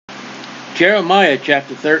Jeremiah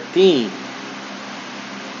chapter 13.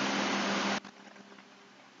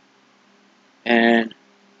 And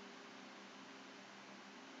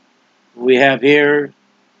what we have here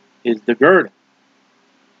is the girdle.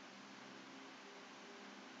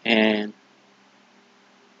 And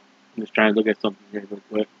I'm just trying to look at something here real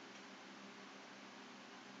quick.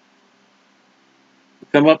 We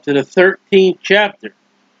come up to the 13th chapter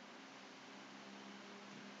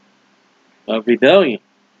of rebellion.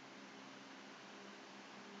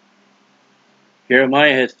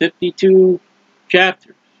 Jeremiah has 52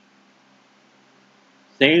 chapters.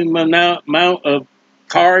 Same amount of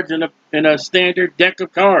cards in a standard deck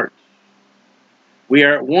of cards. We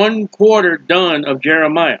are at 1/4 done of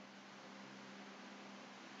Jeremiah.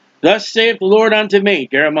 Thus saith the Lord unto me,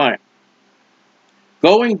 Jeremiah,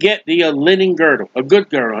 go and get thee a linen girdle, a good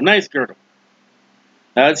girdle, a nice girdle.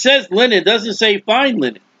 Now it says linen, it doesn't say fine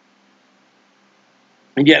linen.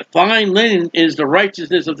 And yet fine linen is the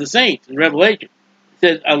righteousness of the saints in Revelation. It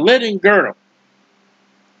says a linen girdle.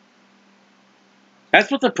 That's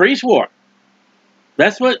what the priest wore.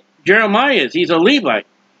 That's what Jeremiah is. He's a Levite.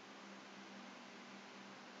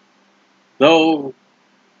 Though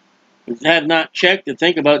I have not checked to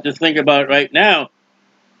think about it right now.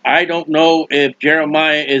 I don't know if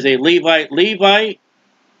Jeremiah is a Levite,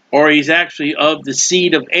 or he's actually of the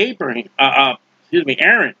seed of Aaron.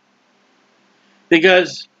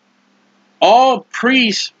 Because all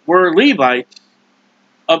priests were Levites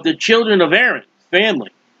of the children of Aaron's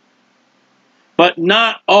family. But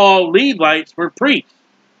not all Levites were priests.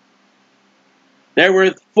 There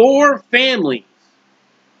were 4 families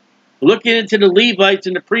looking into the Levites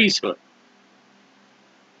and the priesthood.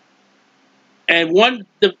 And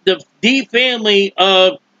the family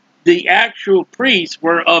of the actual priests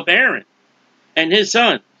were of Aaron and his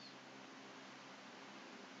sons.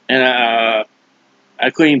 And I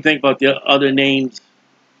couldn't even think about the other names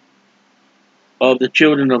of the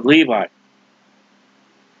children of Levi.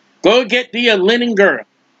 Go get thee a linen girdle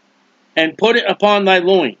and put it upon thy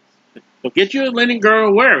loins. So get you a linen girdle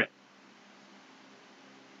and wear it.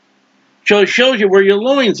 So it shows you where your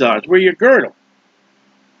loins are, it's where your girdle.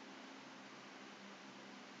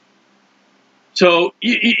 So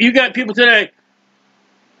you got people today,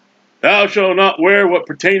 thou shalt not wear what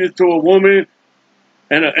pertaineth to a woman,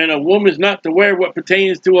 and a woman is not to wear what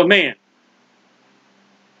pertains to a man.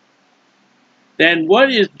 Then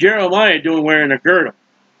what is Jeremiah doing wearing a girdle?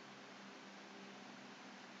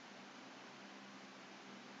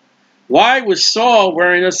 Why was Saul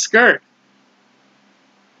wearing a skirt?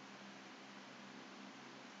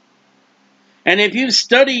 And if you've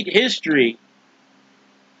studied history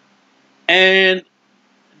and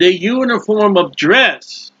the uniform of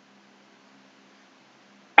dress,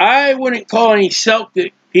 I wouldn't call any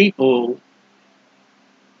Celtic people,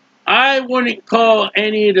 I wouldn't call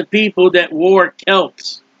any of the people that wore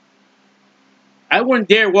kilts, I wouldn't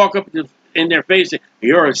dare walk up in their face and say,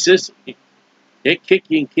 you're a sissy. They kick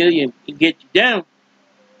you and kill you and get you down.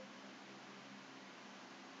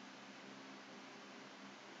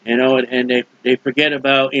 You know, and they forget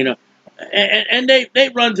about, you know, and they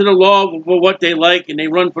run to the law for what they like, and they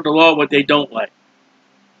run for the law what they don't like.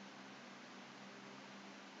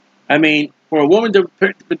 I mean, for a woman to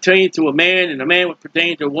pertain to a man, and a man would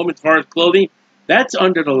pertain to a woman as far as clothing, that's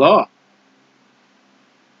under the law.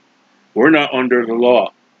 We're not under the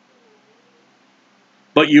law.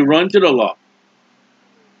 But you run to the law.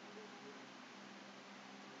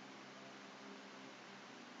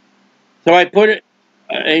 So I put it,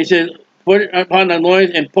 he said, put it upon the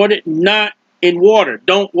loins and put it not in water.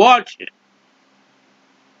 Don't wash it.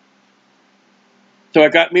 So I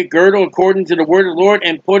got me a girdle according to the word of the Lord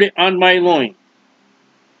and put it on my loins.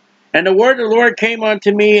 And the word of the Lord came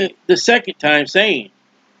unto me the second time, saying,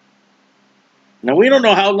 now we don't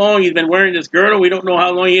know how long he's been wearing this girdle. We don't know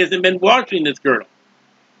how long he hasn't been washing this girdle.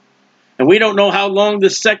 And we don't know how long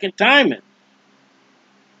the second time is.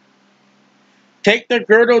 Take the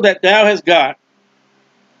girdle that thou hast got,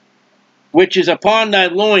 which is upon thy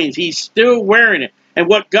loins. He's still wearing it. And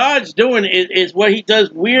what God's doing is what he does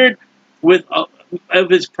weird with of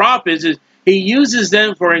his prophets is he uses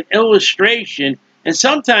them for an illustration. And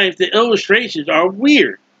sometimes the illustrations are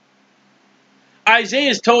weird. Isaiah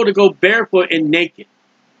is told to go barefoot and naked.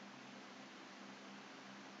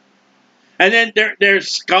 And then there's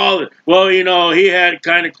scholars. Well, you know, he had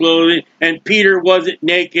kind of clothing, and Peter wasn't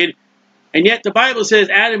naked. And yet the Bible says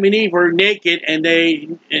Adam and Eve were naked, and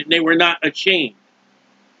they were not ashamed.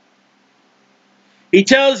 He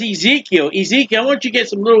tells Ezekiel, I want you to get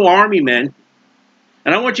some little army men,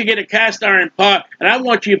 and I want you to get a cast iron pot, and I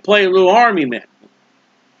want you to play a little army man.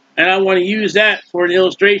 And I want to use that for an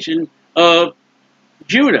illustration of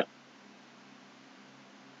Judah.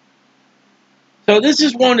 So this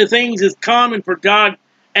is one of the things that's common for God,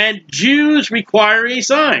 and Jews require a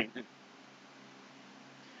sign.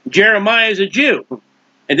 Jeremiah is a Jew,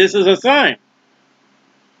 and this is a sign.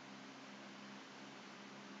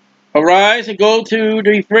 Arise and go to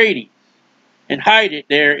the Euphrates, and hide it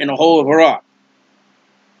there in a hole of a rock.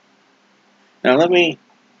 Now let me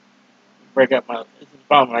break up my, this is the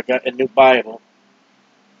problem, I got a new Bible.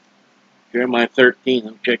 Jeremiah 13,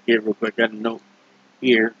 let me check here real quick, I got a note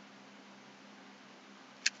here.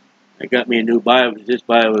 I got me a new Bible, because this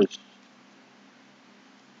Bible is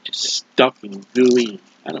just stuck and gooey.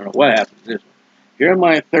 I don't know what happened to this one.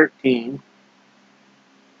 Jeremiah 13.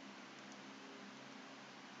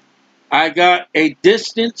 I got a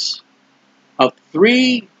distance of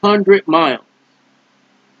 300 miles.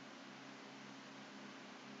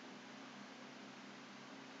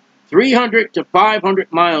 300 to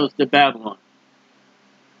 500 miles to Babylon.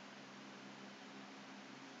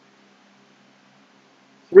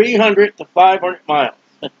 300 to 500 miles.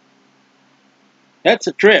 That's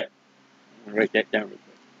a trip. I'm going to write that down real quick.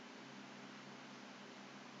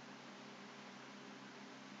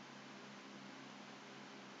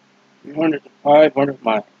 300 to 500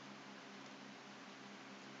 miles.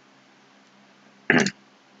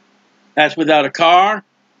 That's without a car.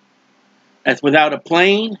 That's without a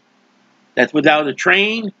plane. That's without a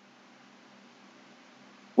train.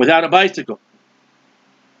 Without a bicycle.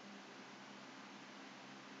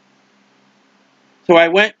 So I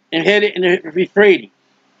went and hid it in the Euphrates.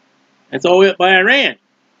 That's all the way up by Iran.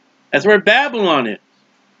 That's where Babylon is.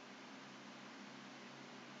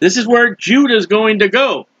 This is where Judah is going to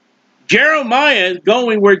go. Jeremiah is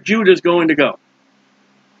going where Judah is going to go.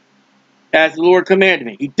 As the Lord commanded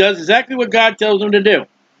me. He does exactly what God tells him to do.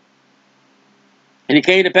 And it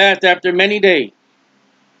came to pass after many days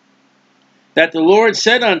that the Lord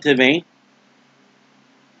said unto me,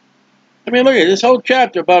 I mean, look at this whole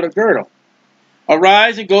chapter about a girdle.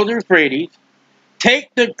 Arise and go to Euphrates,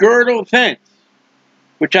 take the girdle fence,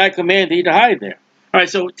 which I command thee to hide there. All right,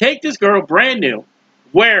 so take this girdle brand new,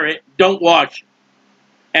 wear it, don't wash it.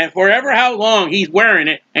 And forever how long he's wearing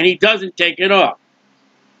it, and he doesn't take it off.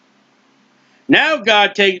 Now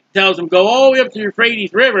God tells him, go all the way up to the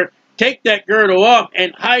Euphrates River, take that girdle off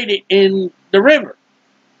and hide it in the river,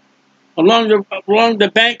 along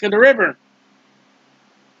the bank of the river.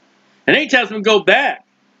 And then he tells him to go back.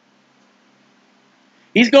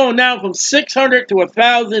 He's going now from 600 to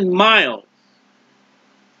 1,000 miles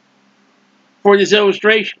for this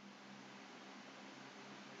illustration.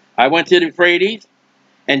 I went to the Euphrates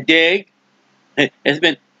and dig. It's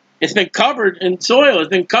been covered in soil. It's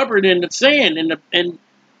been covered in the sand and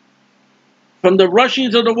from the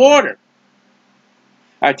rushings of the water.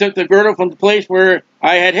 I took the girdle from the place where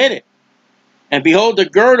I had hid it, and behold, the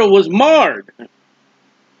girdle was marred.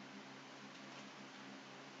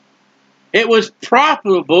 It was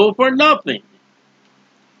profitable for nothing.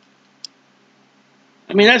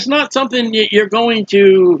 I mean, that's not something that you're going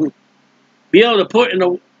to be able to put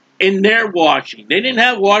in their washing. They didn't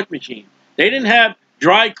have wash machines. They didn't have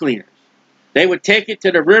dry cleaners. They would take it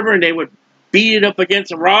to the river and they would beat it up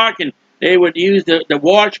against a rock and they would use the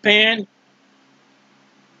wash pan.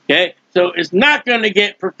 Okay, so it's not going to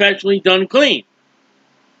get professionally done clean.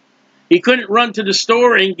 He couldn't run to the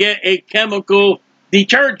store and get a chemical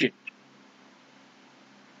detergent.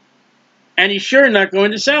 And he's sure not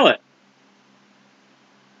going to sell it.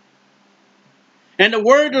 And the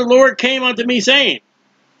word of the Lord came unto me, saying,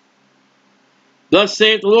 Thus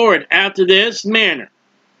saith the Lord, after this manner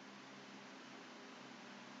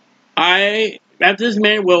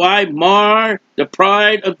will I mar the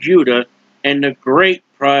pride of Judah and the great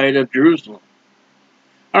pride of Jerusalem.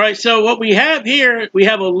 All right, so what we have here, we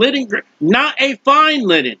have a linen, not a fine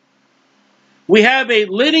linen. We have a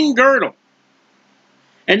linen girdle.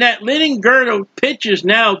 And that linen girdle pitches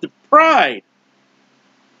now to pride.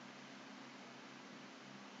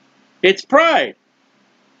 It's pride.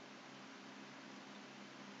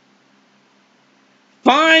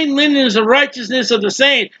 Fine linen is the righteousness of the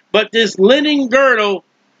saint, but this linen girdle,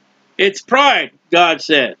 it's pride, God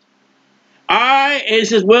says. It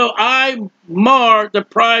says, will I mar the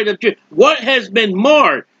pride of Judah? What has been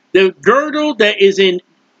marred? The girdle that is in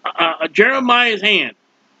Jeremiah's hand.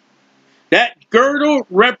 That girdle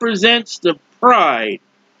represents the pride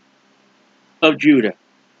of Judah.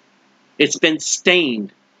 It's been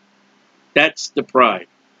stained. That's the pride.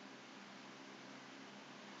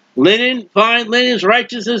 Linen, fine linen is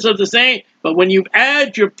righteousness of the saint. But when you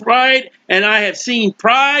add your pride, and I have seen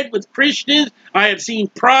pride with Christians, I have seen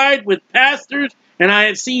pride with pastors, and I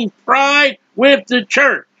have seen pride with the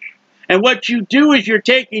church. And what you do is you're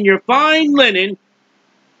taking your fine linen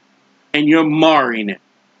and you're marring it.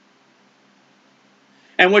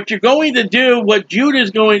 And what you're going to do, what Judah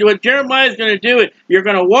is going to, what Jeremiah is going to do, is you're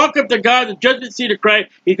going to walk up to God, the judgment seat of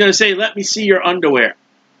Christ. He's going to say, let me see your underwear.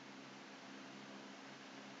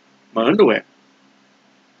 My underwear.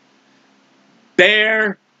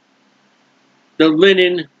 Bear the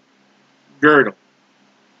linen girdle.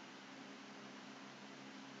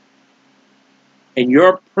 And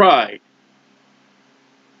your pride.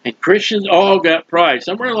 And Christians all got pride.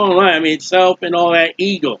 Somewhere along the line, I mean, self and all that,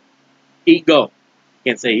 ego. Ego.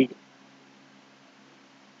 Can't say ego.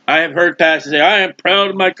 I have heard pastors say, I am proud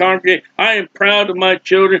of my congregation. I am proud of my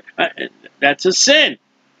children. That's a sin.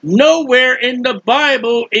 Nowhere in the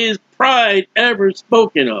Bible is pride ever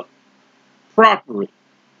spoken of properly.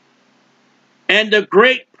 And the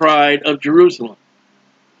great pride of Jerusalem.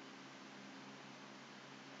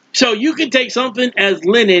 So you can take something as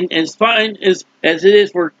linen, as fine as it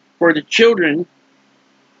is for the children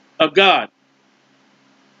of God,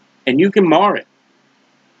 and you can mar it.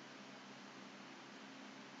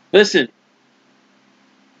 Listen,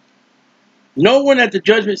 no one at the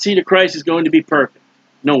judgment seat of Christ is going to be perfect.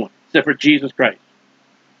 No one, except for Jesus Christ.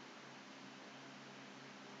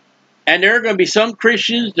 And there are going to be some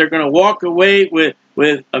Christians, they're going to walk away with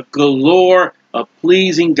a galore of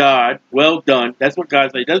pleasing God. Well done. That's what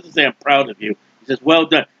God says. He doesn't say, I'm proud of you. He says, well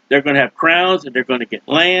done. They're going to have crowns, and they're going to get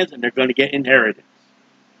lands, and they're going to get inheritance.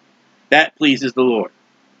 That pleases the Lord.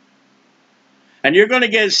 And you're going to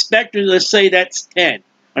get a spectrum, let's say that's 10,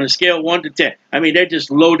 on a scale of 1 to 10. I mean, they're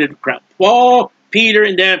just loaded with crowns. Paul, Peter,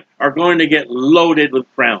 and them are going to get loaded with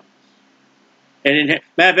crowns. And in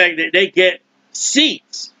matter of fact, they get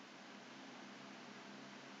seats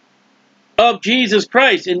of Jesus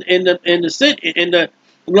Christ in the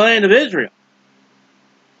land of Israel.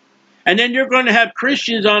 And then you're going to have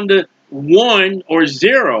Christians on the 1 or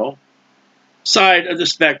 0 side of the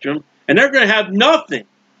spectrum, and they're going to have nothing.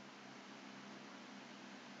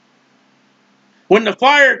 When the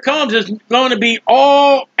fire comes, it's going to be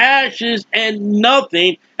all ashes and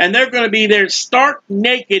nothing, and they're going to be there stark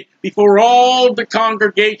naked before all the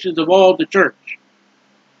congregations of all the church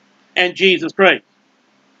and Jesus Christ.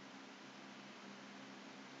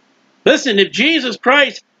 Listen, if Jesus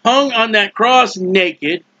Christ hung on that cross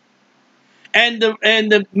naked, and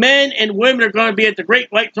the men and women are going to be at the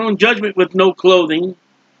great white throne judgment with no clothing,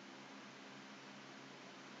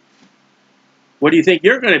 what do you think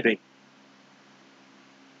you're going to be?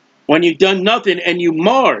 When you've done nothing and you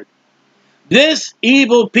marred this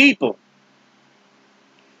evil people,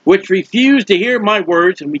 which refuse to hear my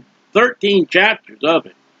words, and 13 chapters of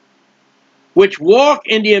it, which walk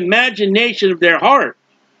in the imagination of their heart,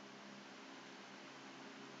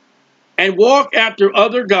 and walk after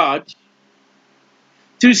other gods,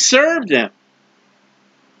 to serve them,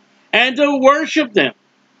 and to worship them,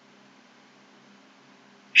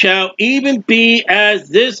 shall even be as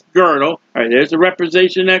this girdle. All right, there's a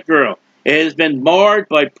representation of that girdle. It has been marred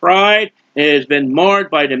by pride. It has been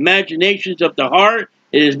marred by the imaginations of the heart.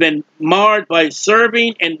 It has been marred by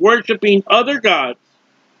serving and worshiping other gods,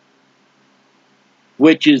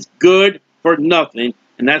 which is good for nothing.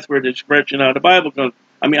 And that's where the expression out of the Bible comes,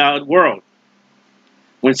 out of the world.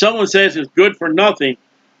 When someone says it's good for nothing,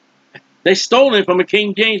 they stole it from a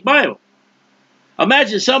King James Bible.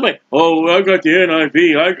 Imagine somebody, oh, I got the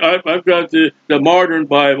NIV, I've got the modern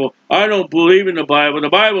Bible, I don't believe in the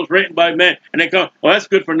Bible's written by men, and they come, well, that's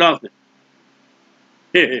good for nothing.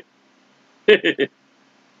 What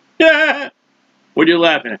are you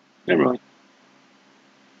laughing at? Never mind.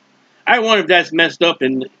 I wonder if that's messed up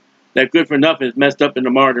in, that good for nothing is messed up in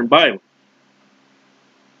the modern Bible.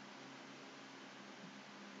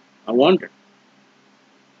 I wonder.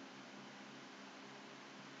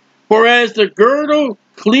 For as the girdle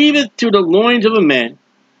cleaveth to the loins of a man,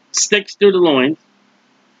 sticks to the loins,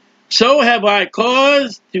 so have I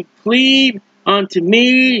caused to cleave unto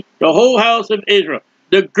me the whole house of Israel.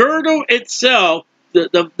 The girdle itself,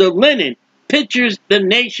 the linen, pictures the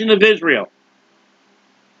nation of Israel.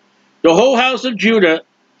 The whole house of Judah,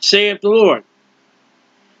 saith the Lord,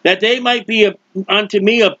 that they might be unto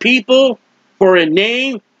me a people for a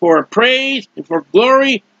name, for a praise, and for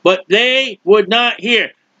glory, but they would not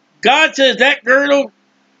hear. God says that girdle,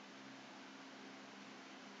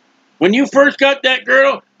 when you first got that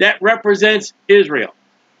girdle, that represents Israel.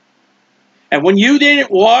 And when you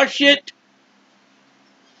didn't wash it,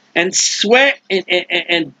 and sweat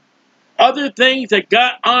and other things that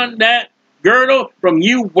got on that girdle from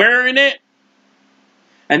you wearing it,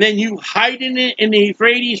 and then you hiding it in the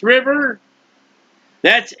Euphrates River,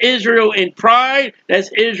 That's Israel in pride.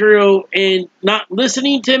 That's Israel in not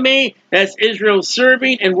listening to me. That's Israel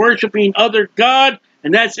serving and worshiping other gods.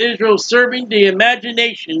 And that's Israel serving the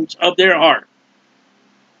imaginations of their heart.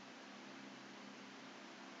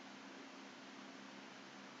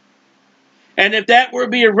 And if that were to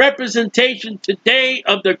be a representation today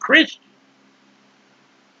of the Christian,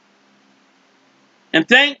 and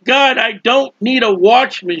thank God I don't need a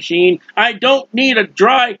wash machine. I don't need a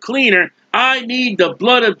dry cleaner. I need the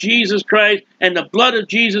blood of Jesus Christ, and the blood of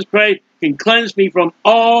Jesus Christ can cleanse me from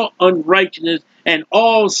all unrighteousness and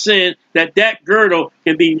all sin, that girdle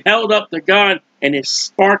can be held up to God and is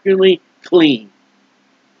sparkingly clean.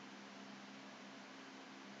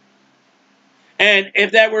 And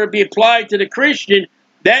if that were to be applied to the Christian,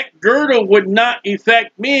 that girdle would not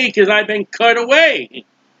affect me because I've been cut away.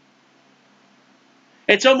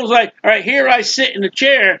 It's almost like, all right, here I sit in the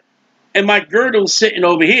chair, and my girdle's sitting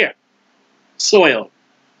over here, soiled.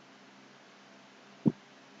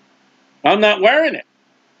 I'm not wearing it.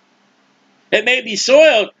 It may be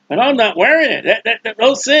soiled, but I'm not wearing it.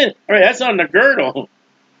 No sin. All right, that's on the girdle.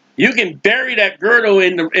 You can bury that girdle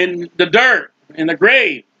in the dirt, in the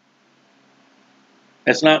grave.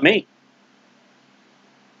 That's not me.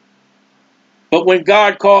 But when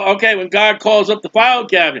God calls up the file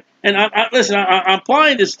cabinet, and listen, I'm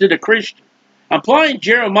applying this to the Christian. I'm applying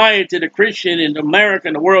Jeremiah to the Christian in America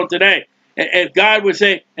and the world today. If God would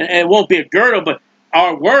say, and it won't be a girdle, but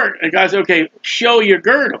our word, and God said, okay, show your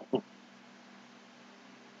girdle.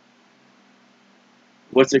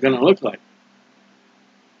 What's it going to look like?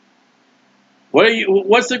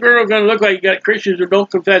 What's the girdle going to look like? You got Christians who don't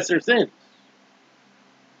confess their sins,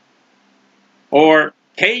 or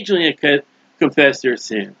occasionally confess their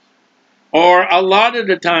sins, or a lot of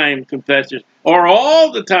the time confess their, or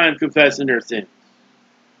all the time confessing their sins.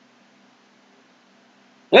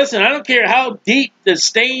 Listen, I don't care how deep the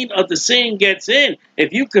stain of the sin gets in.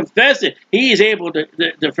 If you confess it, He is able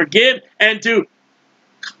to forgive and to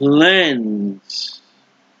cleanse.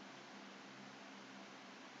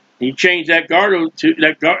 He changed that girdle to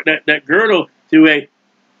that girdle to a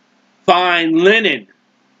fine linen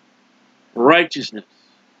righteousness.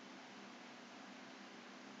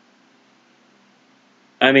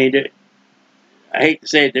 I mean, I hate to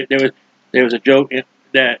say it. There was a joke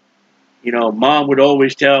that, you know, Mom would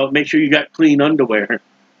always tell, make sure you got clean underwear. In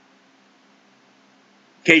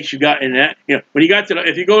case you got in that, you know, when you got to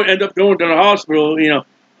if you end up going to the hospital, you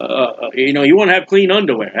want to have clean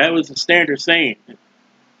underwear. That was the standard saying.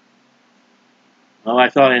 Well, I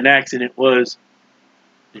thought an accident was,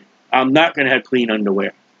 I'm not going to have clean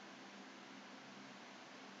underwear.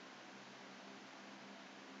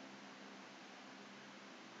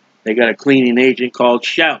 They got a cleaning agent called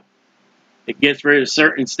Shout. It gets rid of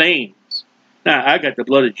certain stains. Now, I got the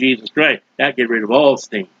blood of Jesus Christ. That gets rid of all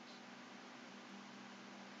stains.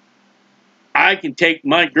 I can take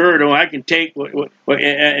my girdle. I can take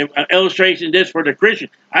an illustration of this for the Christian.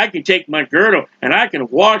 I can take my girdle and I can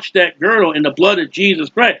wash that girdle in the blood of Jesus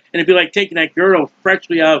Christ. And it'd be like taking that girdle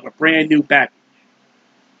freshly out of a brand new package.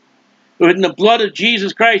 In the blood of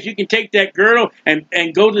Jesus Christ, you can take that girdle and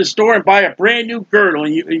go to the store and buy a brand new girdle,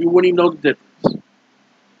 and you wouldn't even know the difference.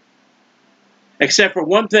 Except for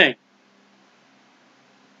one thing.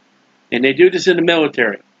 And they do this in the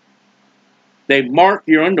military. They mark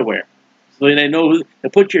your underwear. So they know they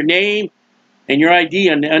put your name and your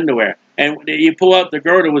ID on the underwear. And you pull out the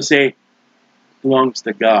girdle and say, belongs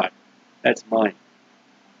to God. That's mine.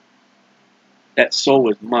 That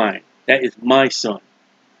soul is mine. That is my son.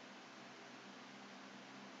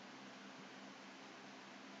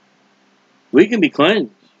 We can be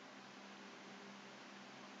cleansed.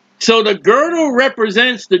 So the girdle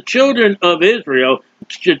represents the children of Israel,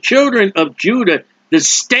 the children of Judah. The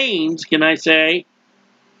stains, can I say,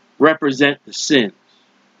 represent the sins.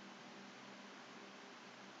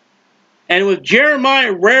 And with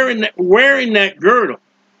Jeremiah wearing that girdle,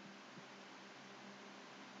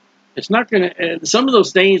 it's not going to. Some of those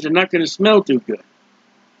stains are not going to smell too good.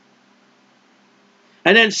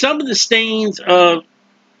 And then some of the stains of,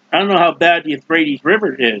 I don't know how bad the Euphrates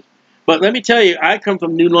River is, but let me tell you, I come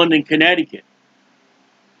from New London, Connecticut.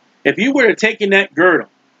 If you were to take in that girdle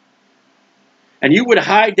and you would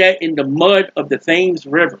hide that in the mud of the Thames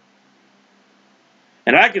River,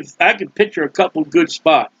 and I could picture a couple good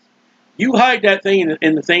spots. You hide that thing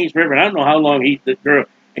in the Thames River, and I don't know how long he the girdle,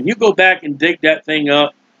 and you go back and dig that thing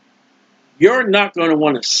up, you're not going to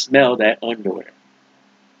want to smell that underwear.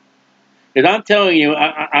 Because I'm telling you,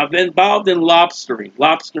 I've been involved in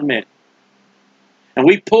lobstermen. And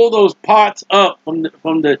we pull those pots up from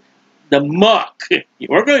the muck.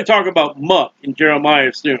 We're going to talk about muck in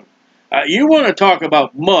Jeremiah soon. You want to talk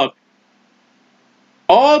about muck?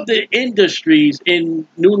 All the industries in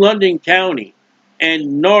New London County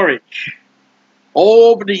and Norwich,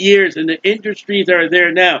 all over the years, and the industries that are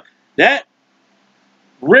there now, that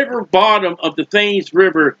river bottom of the Thames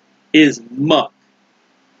River is muck,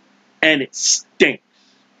 and it stinks.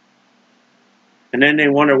 And then they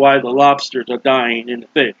wonder why the lobsters are dying in the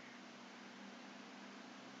fish.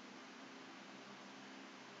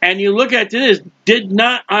 And you look at this, did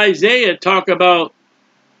not Isaiah talk about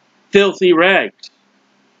filthy rags?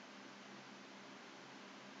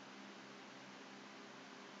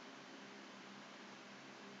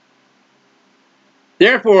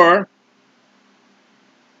 Therefore,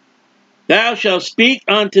 thou shalt speak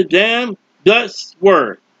unto them this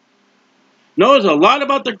word. Notice a lot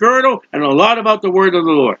about the girdle and a lot about the word of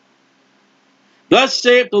the Lord. Thus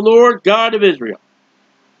saith the Lord God of Israel.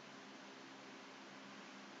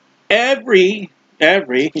 Every, mark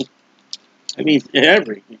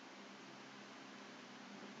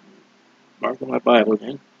on my Bible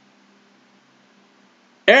again.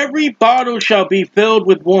 Every bottle shall be filled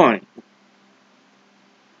with wine.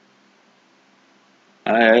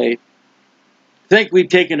 I think we've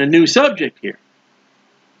taken a new subject here.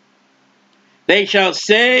 They shall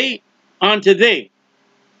say unto thee.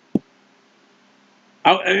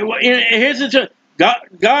 Here's the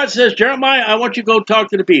God says, Jeremiah, I want you to go talk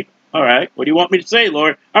to the people. All right, what do you want me to say,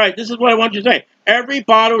 Lord? All right, this is what I want you to say. Every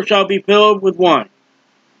bottle shall be filled with wine.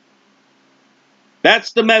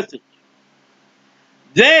 That's the message.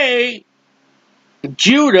 They,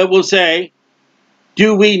 Judah, will say,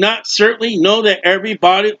 do we not certainly know that every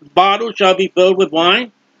bottle shall be filled with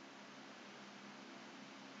wine?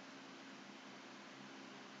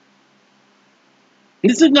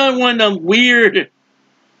 This is not one of them weird.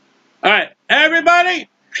 All right, everybody,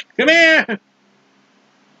 come here.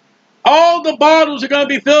 All the bottles are going to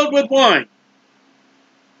be filled with wine.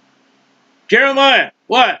 Jeremiah,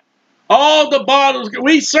 what? All the bottles,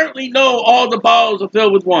 we certainly know all the bottles are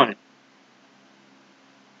filled with wine.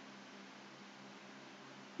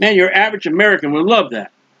 Man, your average American would love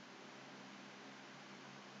that.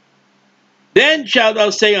 Then shalt thou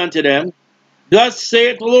say unto them, thus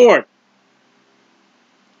saith the Lord,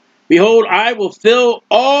 behold, I will fill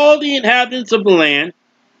all the inhabitants of the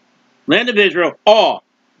land of Israel, all,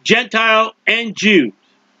 Gentile and Jews.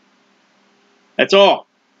 That's all.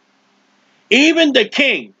 Even the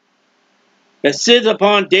king that sits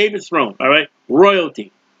upon David's throne, all right,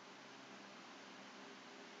 royalty.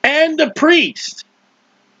 And the priest,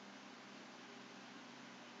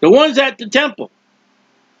 the ones at the temple.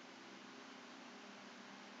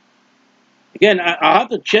 Again, I'll have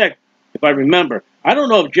to check if I remember. I don't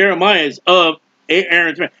know if Jeremiah is of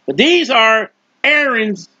Aaron's, but these are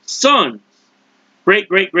Aaron's sons, great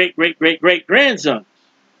grandsons,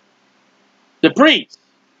 the priests.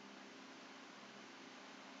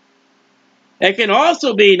 It can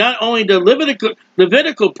also be not only the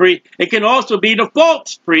Levitical priest, it can also be the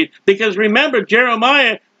false priest, because remember,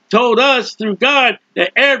 Jeremiah told us through God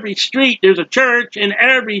that every street there's a church, in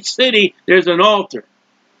every city there's an altar.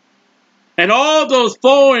 And all those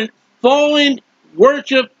fallen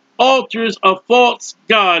worship altars of false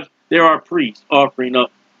gods, there are priests offering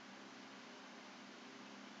up.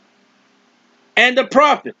 And the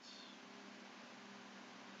prophets.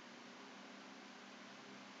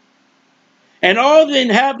 And all the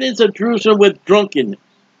inhabitants of Jerusalem with drunkenness.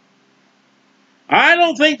 I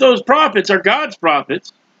don't think those prophets are God's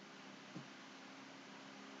prophets.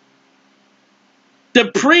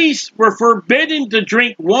 The priests were forbidden to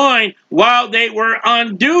drink wine while they were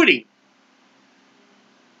on duty.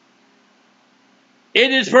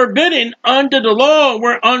 It is forbidden under the law.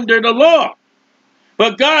 We're under the law.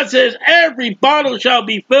 But God says every bottle shall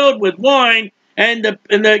be filled with wine, and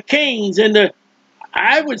the kings and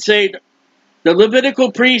I would say the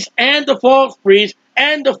Levitical priests and the false priests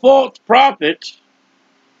and the false prophets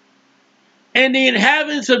and the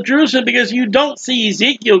inhabitants of Jerusalem, because you don't see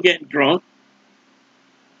Ezekiel getting drunk.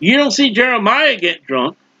 You don't see Jeremiah getting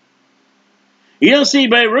drunk. You don't see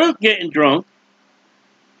Baruch getting drunk.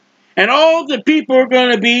 And all the people are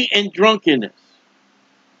going to be in drunkenness.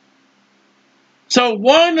 So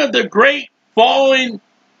one of the great fallen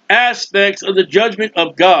aspects of the judgment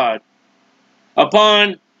of God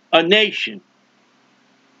upon a nation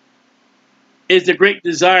is the great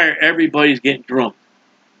desire everybody's getting drunk.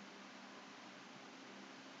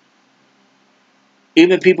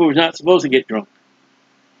 Even people who are not supposed to get drunk.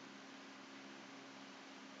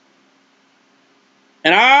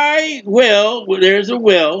 And I will, there's a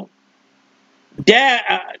will,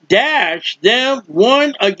 dash them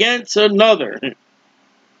one against another.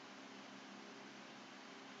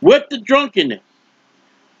 with the drunkenness.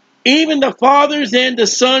 Even the fathers and the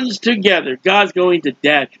sons together. God's going to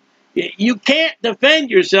dash you. You can't defend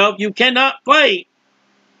yourself. You cannot fight.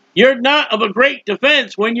 You're not of a great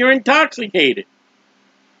defense when you're intoxicated.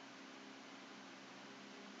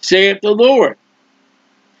 Saith the Lord.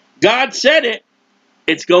 God said it.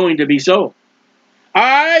 It's going to be so.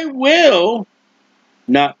 I will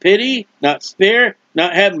not pity, not spare,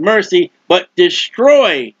 not have mercy, but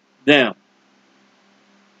destroy them.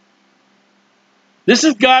 This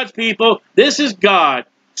is God's people. This is God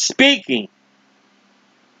speaking.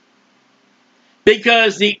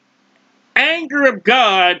 Because the anger of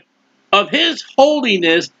God, of his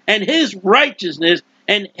holiness and his righteousness,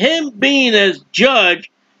 and him being as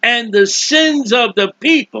judge, and the sins of the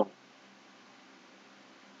people.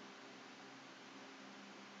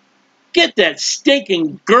 Get that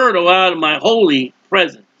stinking girdle out of my holy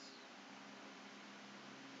presence.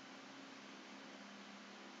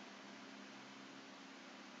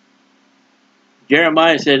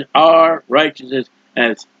 Jeremiah said, our righteousness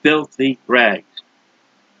as filthy rags.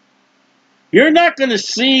 You're not going to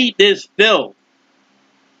see this filth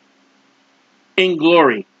in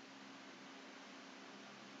glory.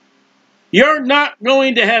 You're not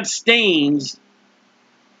going to have stains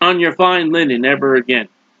on your fine linen ever again.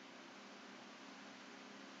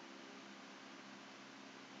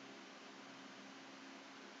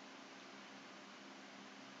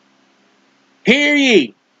 Hear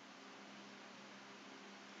ye,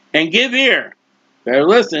 and give ear. Better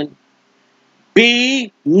listen.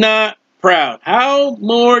 Be not proud. How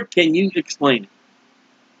more can you explain it?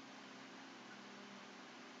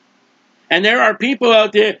 And there are people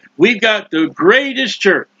out there, we've got the greatest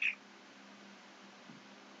church.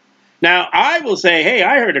 Now, I will say, hey,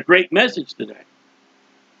 I heard a great message today.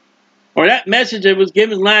 Or that message that was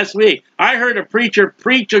given last week. I heard a preacher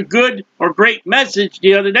preach a good or great message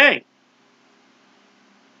the other day.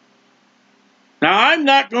 Now, I'm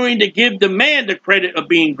not going to give the man the credit of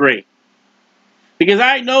being great. Because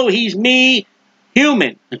I know he's me,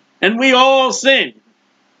 human. And we all sin.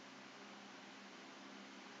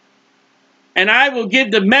 And I will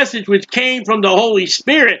give the message which came from the Holy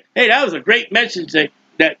Spirit. Hey, that was a great message that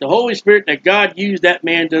the Holy Spirit, that God used that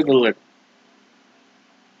man to deliver.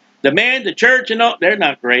 The man, the church, and all, they're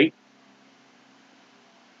not great.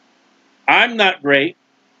 I'm not great.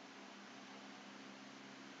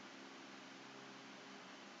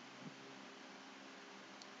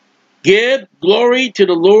 Give glory to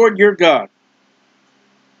the Lord your God.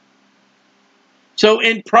 So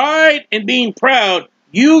in pride and being proud,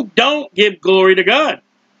 you don't give glory to God.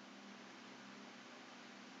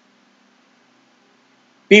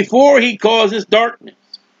 Before he causes darkness.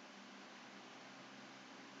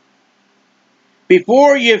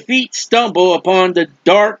 Before your feet stumble upon the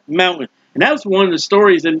dark mountain. And that was one of the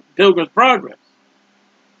stories in Pilgrim's Progress.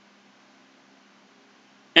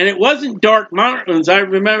 And it wasn't dark mountains. I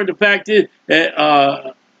remember the fact is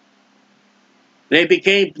that they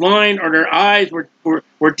became blind, or their eyes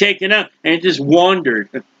were taken out, and it just wandered.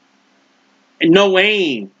 And no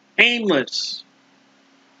aim. Aimless.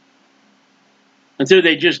 Until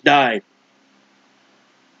they just died.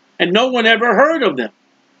 And no one ever heard of them.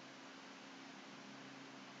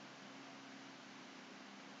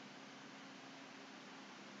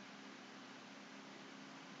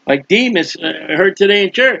 Like Demas, I heard today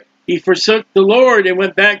in church, he forsook the Lord and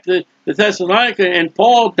went back to Thessalonica, and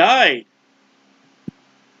Paul died.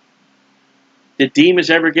 Did Demas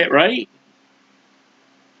ever get right?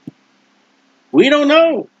 We don't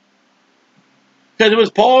know. Because it was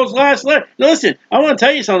Paul's last letter. Listen, I want to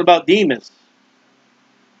tell you something about Demas.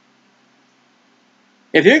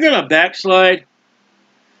 If you're going to backslide,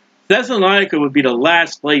 Thessalonica would be the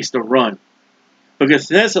last place to run. Because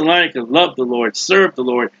Thessalonica loved the Lord, served the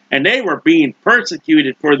Lord, and they were being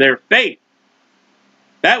persecuted for their faith.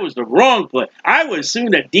 That was the wrong place. I would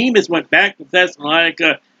assume that Demas went back to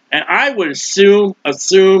Thessalonica, and I would assume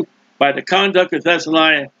by the conduct of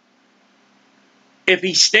Thessalonica, if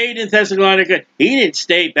he stayed in Thessalonica, he didn't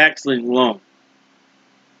stay backsliding long.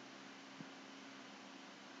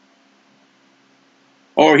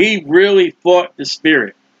 Or he really fought the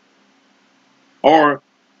Spirit. Or,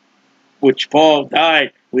 which Paul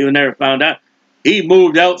died, we will never found out, he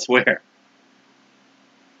moved elsewhere.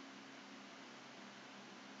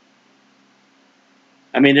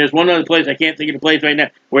 I mean, there's one other place, I can't think of the place right now,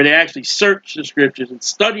 where they actually searched the Scriptures and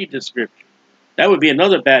studied the Scriptures. That would be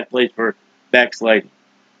another bad place for backsliding.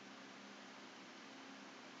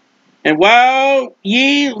 And while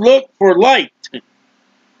ye look for light,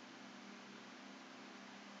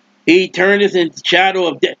 he turneth in the shadow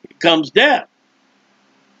of death. Comes death.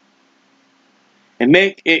 and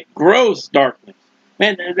make it gross darkness.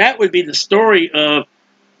 Man, that would be the story of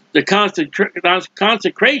the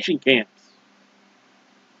consecration camps.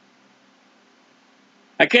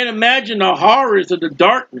 I can't imagine the horrors of the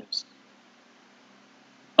darkness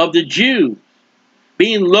of the Jews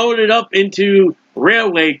being loaded up into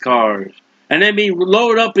railway cars and then being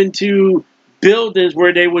loaded up into buildings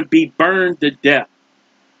where they would be burned to death.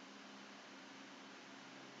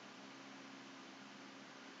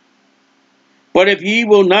 But if ye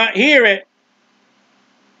will not hear it,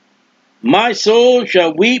 my soul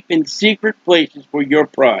shall weep in secret places for your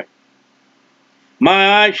pride.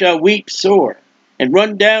 My eyes shall weep sore and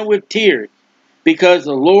run down with tears, because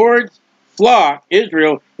the Lord's flock,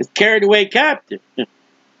 Israel, is carried away captive.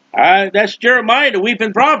 That's Jeremiah, the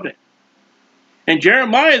weeping prophet. And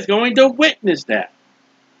Jeremiah is going to witness that.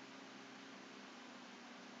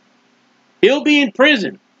 He'll be in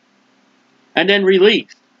prison and then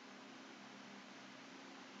released.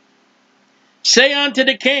 Say unto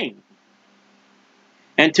the king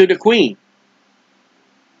and to the queen,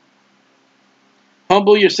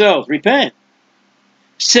 humble yourselves, repent,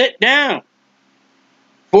 sit down,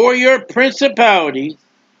 for your principalities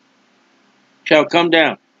shall come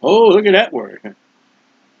down. Oh, look at that word.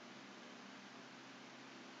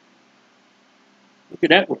 Look at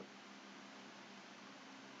that word.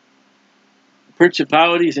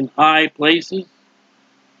 Principalities in high places.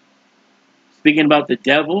 Speaking about the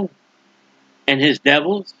devil and his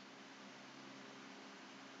devils.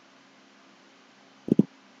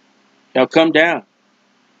 Shall come down.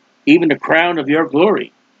 Even the crown of your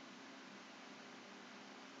glory.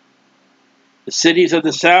 The cities of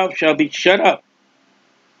the south shall be shut up.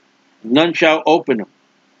 None shall open them.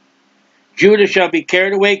 Judah shall be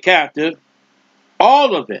carried away captive.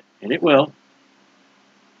 All of it. And it will.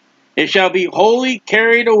 It shall be wholly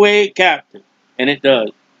carried away captive. And it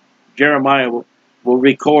does. Jeremiah will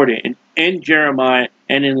record it in Jeremiah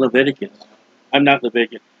and in Leviticus. I'm not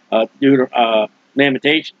Leviticus.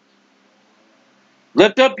 Lamentations.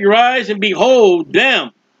 Lift up your eyes and behold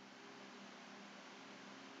them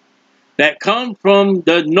that come from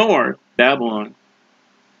the north, Babylon,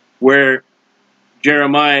 where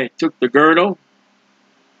Jeremiah took the girdle.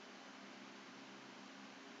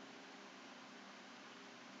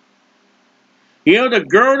 You know, the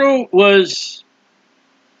girdle was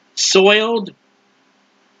soiled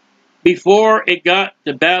before it got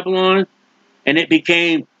to Babylon, and it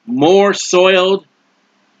became more soiled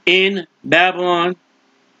in Babylon.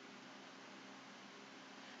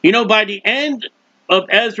 You know, by the end of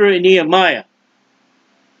Ezra and Nehemiah,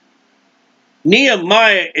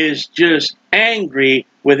 Nehemiah is just angry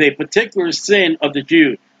with a particular sin of the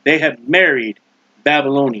Jews. They have married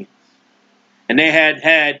Babylonians, and they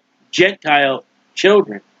had Gentile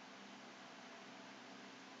children.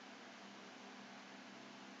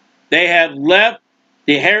 They have left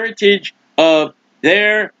the heritage of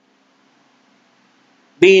their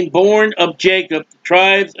being born of Jacob, the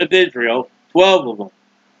tribes of Israel, 12 of them.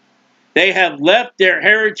 They have left their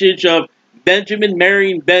heritage of Benjamin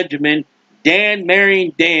marrying Benjamin, Dan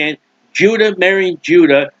marrying Dan, Judah marrying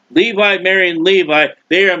Judah, Levi marrying Levi.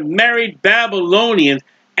 They are married Babylonians,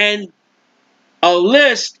 and a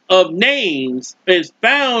list of names is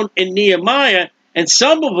found in Nehemiah, and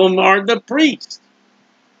some of them are the priests.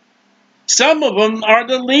 Some of them are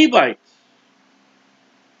the Levites.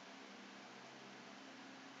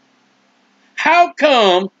 How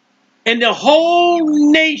come in the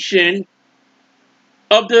whole nation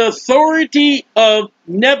of the authority of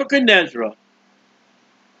Nebuchadnezzar,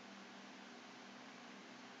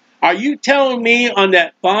 are you telling me on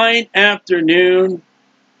that fine afternoon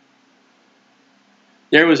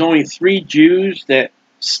there was only 3 Jews that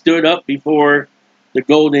stood up before the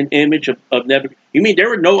golden image of Nebuchadnezzar? You mean there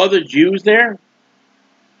were no other Jews there?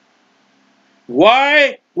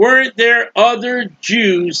 Why weren't there other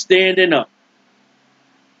Jews standing up?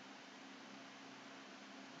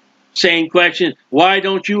 Same question. Why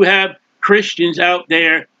don't you have Christians out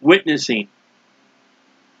there witnessing?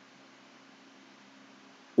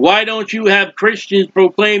 Why don't you have Christians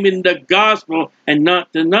proclaiming the gospel and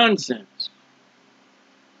not the nonsense?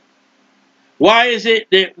 Why is it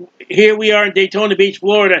that here we are in Daytona Beach,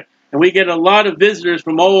 Florida, and we get a lot of visitors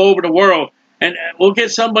from all over the world, and we'll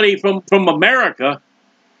get somebody from America,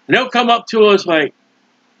 and they'll come up to us like,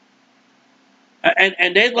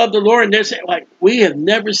 and they love the Lord, and they're saying, like, we have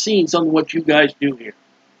never seen some of what you guys do here.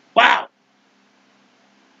 Wow.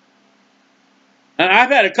 And I've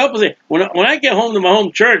had a couple of things. When I get home to my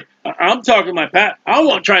home church, I'm talking to my pastor. I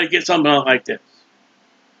want to try to get something out like this.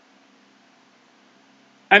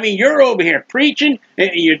 I mean, you're over here preaching,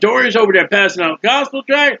 and your daughter's over there passing out gospel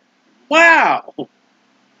tracts. Wow.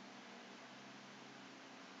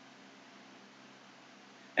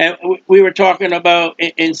 And we were talking about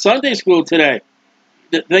in Sunday school today,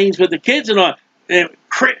 the things with the kids and all.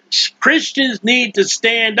 Christians need to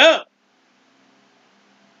stand up.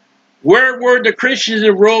 Where were the Christians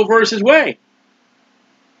in Roe versus Wade?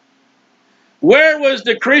 Where was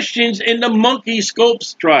the Christians in the Monkey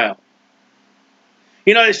Scopes trial?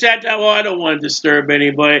 You know, they sat down, well, I don't want to disturb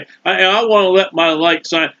anybody. I want to let my light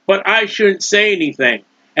shine, but I shouldn't say anything.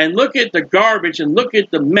 And look at the garbage and look at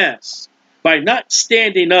the mess by not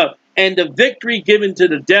standing up, and the victory given to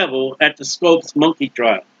the devil at the Scopes monkey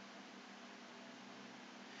trial.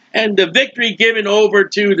 And the victory given over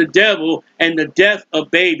to the devil and the death of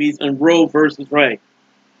babies in Roe versus Wade.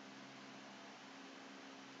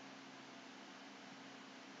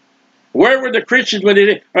 Where were the Christians when they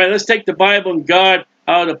did? All right, let's take the Bible and God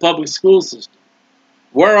out of the public school system.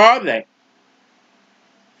 Where are they?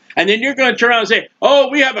 And then you're going to turn around and say, oh,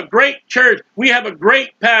 we have a great church. We have a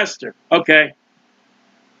great pastor. Okay.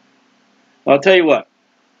 I'll tell you what.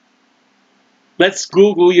 Let's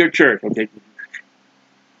Google your church. Okay.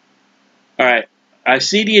 All right. I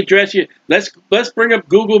see the address here. Let's bring up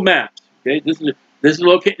Google Maps. Okay. This is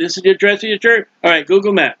the address of your church. All right.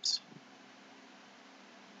 Google Maps.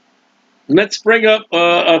 Let's bring up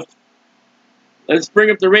the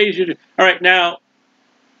radio. All right. Now,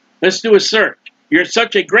 let's do a search. You're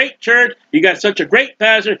such a great church. You got such a great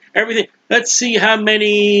pastor. Everything. Let's see how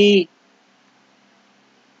many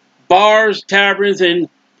bars, taverns, and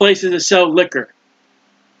places that sell liquor.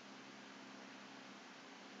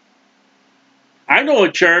 I know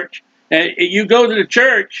a church. And you go to the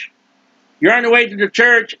church. You're on your way to the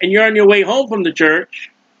church, and you're on your way home from the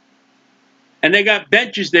church. And they got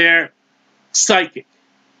benches there. Psychic.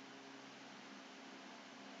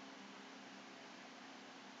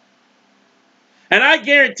 And I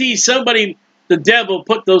guarantee somebody, the devil,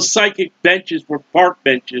 put those psychic benches for park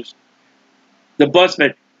benches, the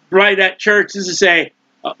busman, right at church, just to say,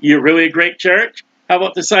 oh, you're really a great church? How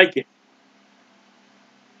about the psychic?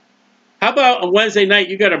 How about on Wednesday night,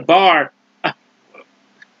 you got a bar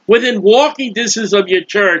within walking distance of your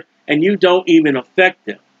church, and you don't even affect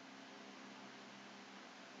them?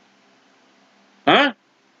 Huh?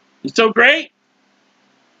 It's so great.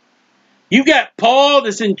 You got Paul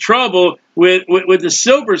that's in trouble with the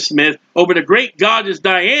silversmith over the great goddess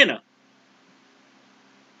Diana.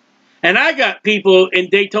 And I got people in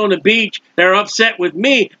Daytona Beach that are upset with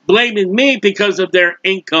me, blaming me because of their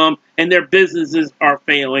income and their businesses are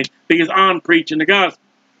failing because I'm preaching the gospel.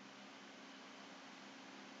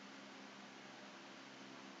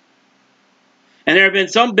 And there have been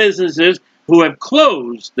some businesses who have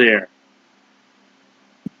closed there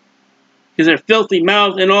because they're filthy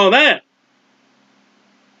mouths and all that.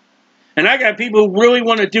 And I got people who really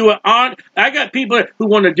want to do an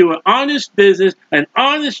honest business, an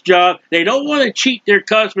honest job. They don't want to cheat their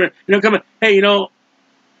customer. You know, come on, hey, you know,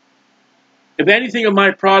 if anything of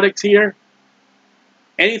my products here,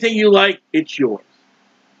 anything you like, it's yours.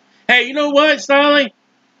 Hey, you know what, Starling?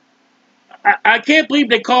 I can't believe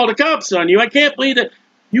they called the cops on you. I can't believe that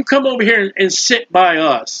you come over here and sit by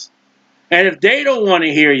us. And if they don't want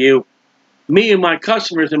to hear you, me and my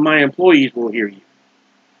customers and my employees will hear you.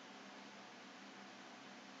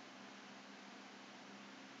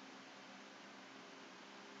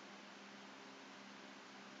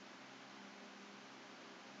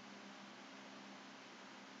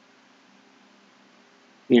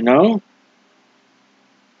 You know?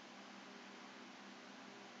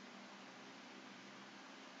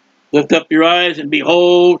 Lift up your eyes and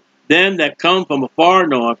behold them that come from a far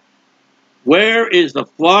north. Where is the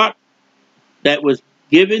flock that was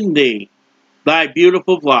given thee? Thy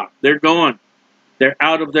beautiful flock. They're gone. They're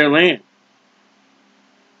out of their land.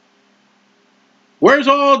 Where's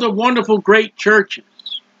all the wonderful great churches?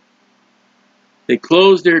 They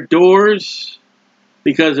closed their doors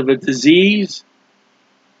because of a disease.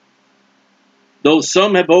 Though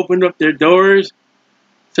some have opened up their doors,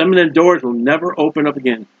 some of their doors will never open up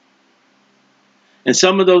again. And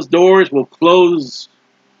some of those doors will close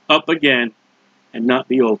up again and not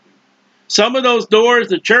be open. Some of those doors,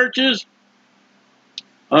 the churches,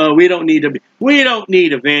 we don't need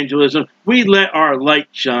evangelism. We let our light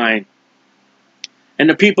shine. And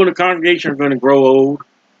the people in the congregation are going to grow old.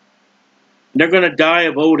 They're going to die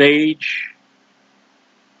of old age.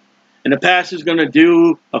 And the pastor's going to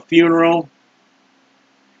do a funeral.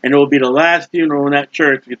 And it will be the last funeral in that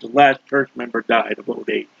church because the last church member died of old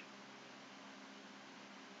age.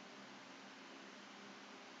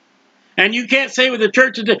 And you can't say with the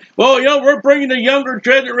church today, well, you know, we're bringing the younger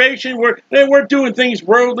generation. We're doing things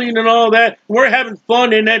worldly and all that. We're having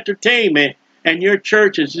fun and entertainment. And your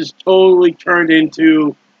church is just totally turned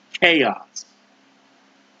into chaos.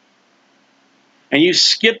 And you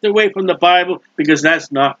skipped away from the Bible because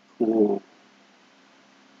that's not cool.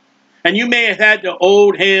 And you may have had the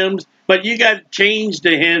old hymns, but you got to change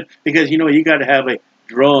the hymn because, you know, you got to have a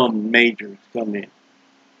drum major come in.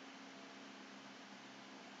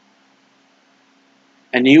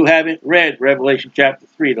 And you haven't read Revelation chapter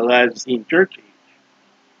 3, the Laodicean church age.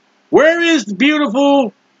 Where is the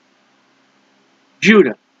beautiful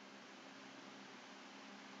Judah?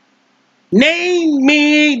 Name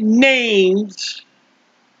me names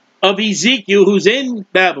of Ezekiel, who's in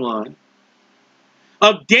Babylon,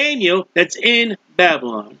 of Daniel, that's in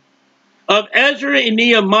Babylon, of Ezra and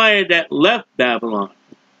Nehemiah that left Babylon.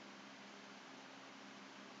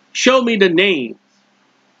 Show me the names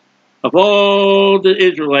of all the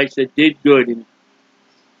Israelites that did good. And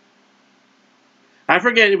I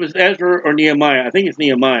forget it was Ezra or Nehemiah. I think it's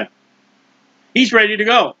Nehemiah. He's ready to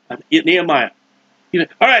go. Nehemiah. He's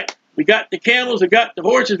like, all right, we got the camels, we got the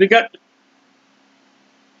horses, we got...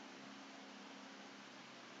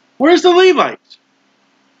 Where's the Levites?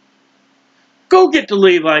 Go get the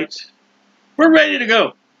Levites. We're ready to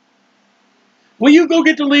go. Will you go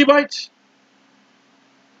get the Levites?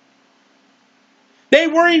 They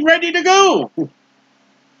weren't ready to go. You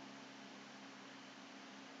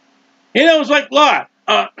know, it's like Lot.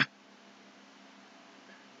 I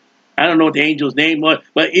don't know what the angel's name was,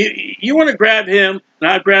 but you want to grab him, and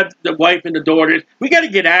I grab the wife and the daughters. We got to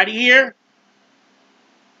get out of here.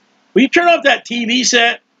 Will you turn off that TV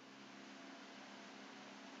set?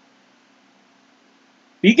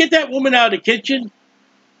 Will you get that woman out of the kitchen?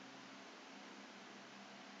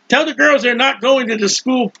 Tell the girls they're not going to the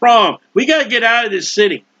school prom. We got to get out of this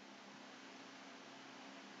city.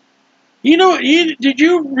 You know, did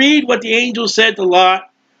you read what the angel said to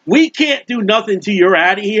Lot? We can't do nothing till you're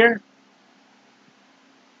out of here.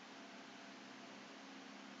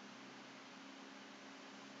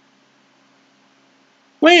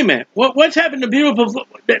 Wait a minute. What's happened to beautiful?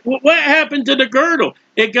 What happened to the girdle?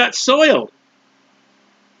 It got soiled.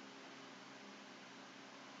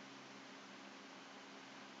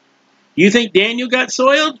 You think Daniel got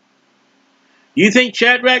soiled? You think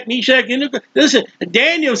Shadrach, Meshach, and Abednego? Listen,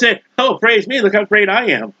 Daniel said, oh, praise me, look how great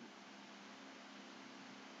I am.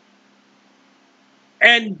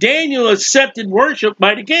 And Daniel accepted worship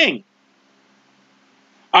by the king.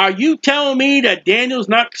 Are you telling me that Daniel's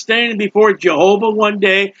not standing before Jehovah one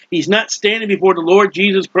day? He's not standing before the Lord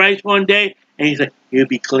Jesus Christ one day? And he's like, he'll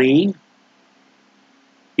be clean.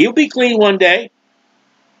 He'll be clean one day.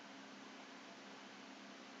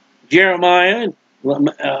 Jeremiah, and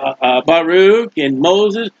Baruch, and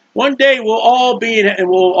Moses. One day we'll all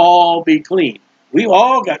be clean. We've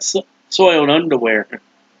all got soiled underwear.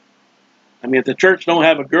 I mean, if the church don't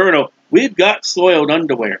have a girdle, we've got soiled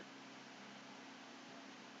underwear.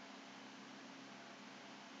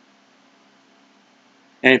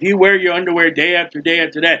 And if you wear your underwear day after day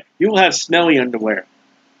after that, you will have smelly underwear.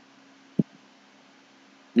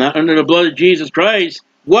 Not under the blood of Jesus Christ.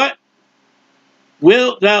 What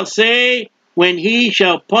wilt thou say when he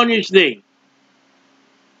shall punish thee?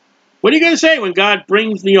 What are you going to say when God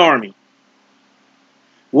brings the army?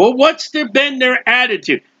 Well, what's been their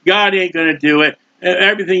attitude? God ain't going to do it.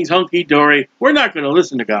 Everything's hunky-dory. We're not going to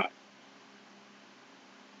listen to God.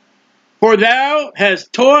 For thou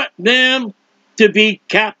hast taught them to be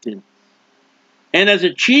captains, and as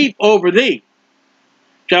a chief over thee.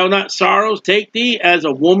 Shall not sorrows take thee as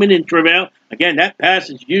a woman in travail? Again, that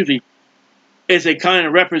passage usually is a kind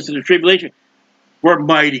of reference to the tribulation. We're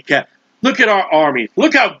mighty captains. Look at our armies.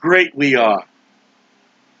 Look how great we are.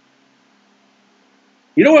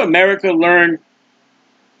 You know what America learned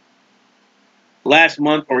last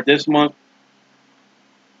month or this month?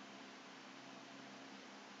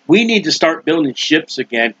 We need to start building ships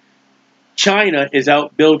again. China is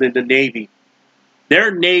out building the Navy.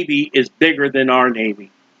 Their Navy is bigger than our Navy.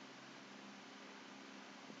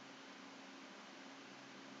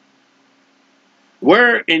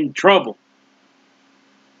 We're in trouble.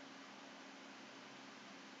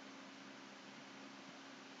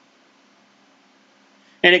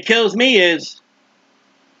 And it kills me is,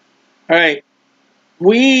 all right,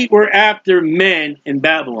 we were after men in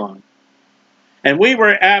Babylon. And we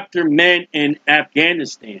were after men in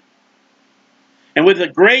Afghanistan. And with a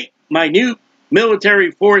great, minute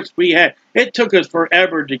military force we had, it took us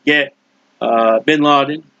forever to get bin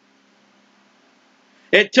Laden.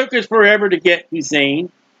 It took us forever to get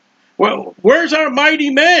Hussein. Well, where's our mighty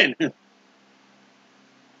men?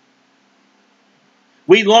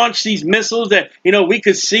 We launched these missiles that, we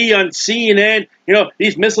could see on CNN.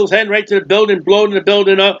 These missiles heading right to the building, blowing the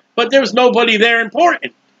building up. But there was nobody there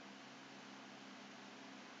important.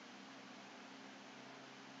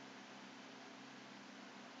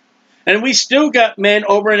 And we still got men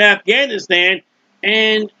over in Afghanistan,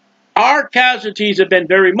 and our casualties have been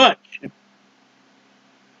very much.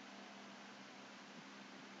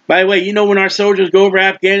 By the way, when our soldiers go over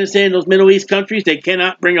Afghanistan, those Middle East countries, they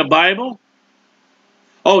cannot bring a Bible.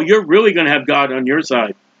 Oh, you're really going to have God on your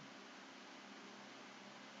side.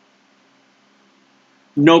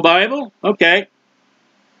 No Bible? Okay.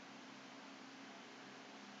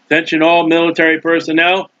 Attention all military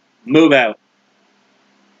personnel, move out.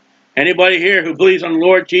 Anybody here who believes on the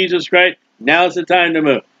Lord Jesus Christ, now's the time to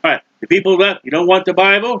move. All right, the people left, you don't want the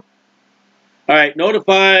Bible? All right,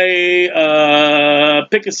 notify,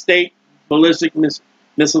 pick a state, ballistic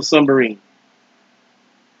missile submarine.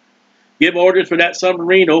 Give orders for that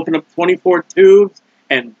submarine to open up 24 tubes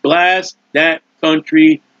and blast that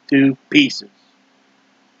country to pieces.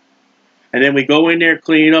 And then we go in there,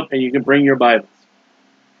 clean up, and you can bring your Bibles.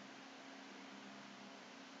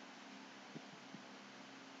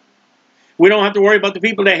 We don't have to worry about the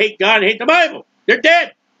people that hate God and hate the Bible. They're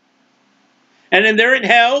dead. And then they're in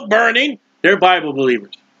hell, burning. They're Bible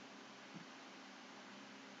believers.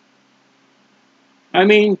 I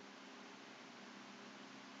mean,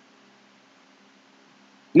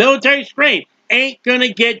 military strength ain't going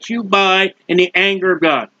to get you by in the anger of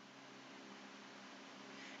God.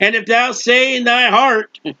 And if thou say in thy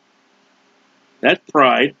heart, that's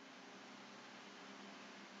pride.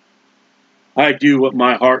 I do what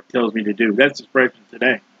my heart tells me to do. That's the expression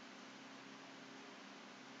today.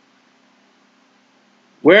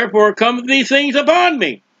 Wherefore come these things upon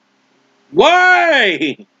me?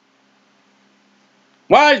 Why?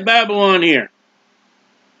 Why is Babylon here?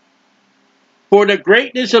 For the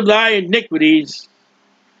greatness of thy iniquities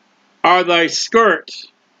are thy skirts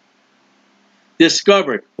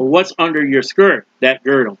discovered. Well, what's under your skirt? That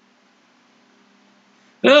girdle.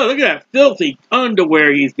 Oh, look at that filthy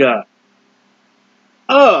underwear he's got.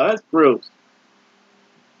 Oh, that's gross.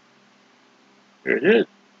 There it is.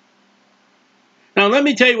 Now, let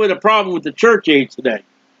me tell you what the problem with the church age today.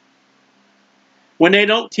 When they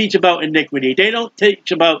don't teach about iniquity, they don't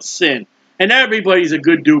teach about sin, and everybody's a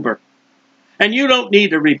good doer. And you don't need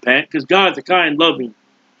to repent because God's a kind, loving.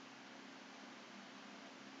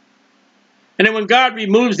 And then when God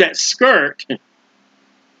removes that skirt,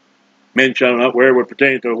 men shall not wear what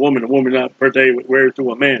pertains to a woman not pertain what wears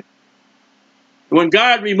to a man. When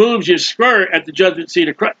God removes your skirt at the judgment seat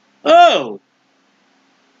of Christ, oh,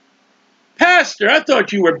 Pastor, I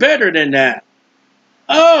thought you were better than that.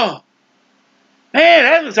 Oh, man,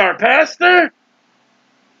 that was our pastor.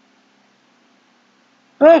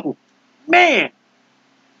 Oh, man.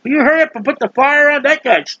 Will you hurry up and put the fire on? That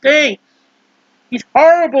guy stinks. He's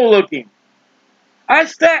horrible looking. I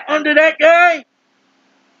sat under that guy.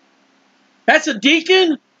 That's a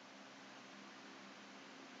deacon?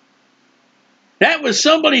 That was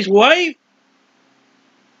somebody's wife?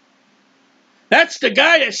 That's the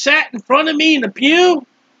guy that sat in front of me in the pew?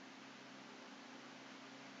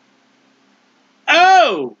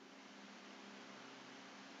 Oh!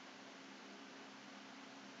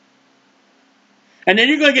 And then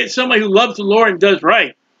you're going to get somebody who loves the Lord and does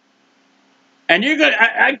right. And you're going to,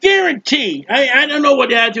 I guarantee, I don't know what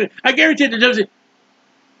the attitude, I guarantee that doesn't.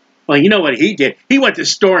 Well, you know what he did? He went to the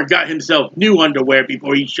store and got himself new underwear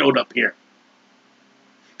before he showed up here.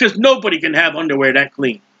 Because nobody can have underwear that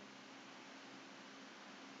clean.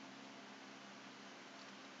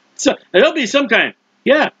 So there'll be some kind.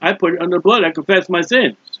 Yeah, I put it under blood. I confess my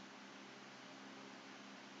sins.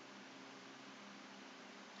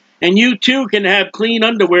 And you too can have clean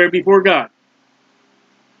underwear before God.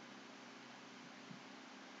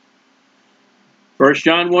 1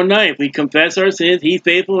 John 1:9. If we confess our sins, he's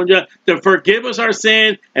faithful and just to forgive us our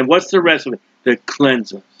sins. And what's the rest of it? To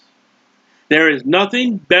cleanse us. There is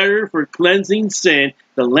nothing better for cleansing sin,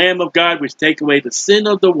 the Lamb of God, which takes away the sin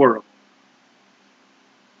of the world.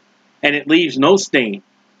 And it leaves no stain.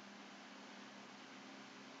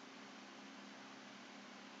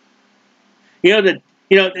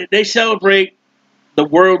 They celebrate the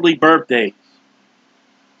worldly birthdays.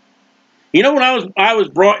 When I was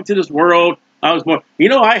brought into this world, I was born.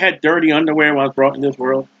 I had dirty underwear when I was brought into this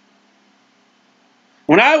world.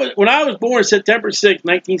 When I was born September 6,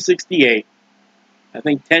 1968, I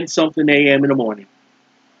think 10-something a.m. in the morning,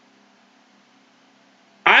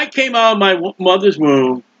 I came out of my mother's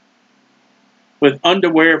womb with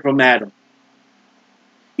underwear from Adam.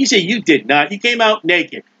 He said, you did not. You came out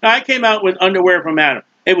naked. No, I came out with underwear from Adam.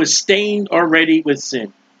 It was stained already with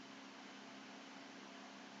sin.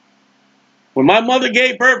 When my mother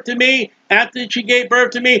gave birth to me, after she gave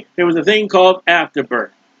birth to me, there was a thing called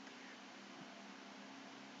afterbirth.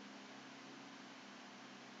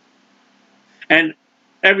 And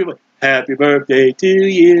everybody, happy birthday to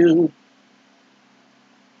you,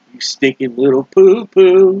 you stinking little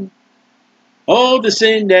poo-poo. All the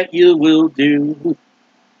sin that you will do.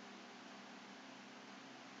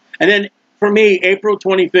 And then, for me, April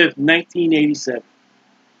 25th, 1987,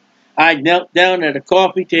 I knelt down at a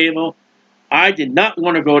coffee table. I did not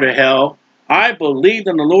want to go to hell. I believed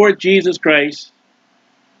in the Lord Jesus Christ.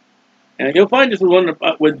 And you'll find this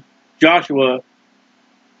with Joshua,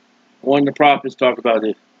 one of the prophets talked about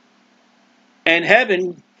it. And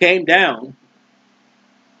heaven came down.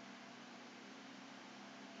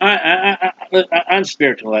 I'm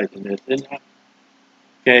spiritualizing this. And,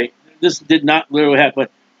 okay, this did not literally happen.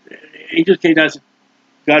 He just came down and said,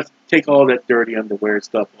 God, take all that dirty underwear and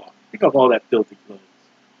stuff off. Take off all that filthy clothes.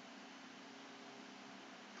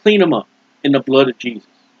 Clean them up in the blood of Jesus.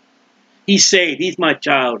 He's saved. He's my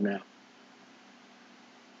child now.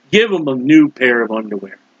 Give him a new pair of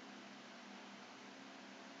underwear.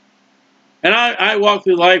 And I walk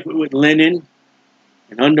through life with linen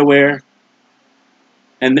and underwear.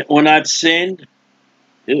 And when I've sinned,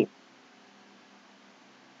 ew,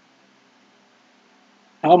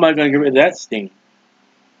 how am I going to get rid of that stain?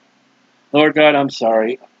 Lord God, I'm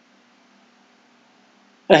sorry.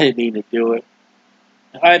 I didn't mean to do it.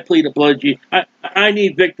 I plead the blood of Jesus. I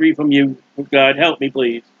need victory from you, God. Help me,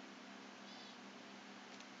 please.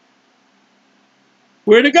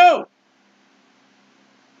 Where to go?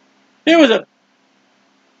 There was a...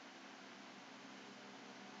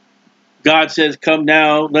 God says, come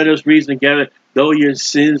now, let us reason together, though your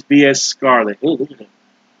sins be as scarlet. Ooh, look at that.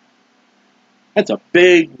 That's a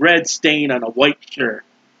big red stain on a white shirt.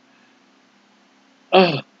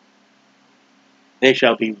 Oh, they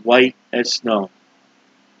shall be white as snow.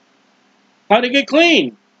 How to get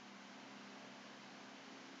clean?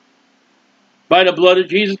 By the blood of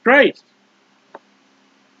Jesus Christ.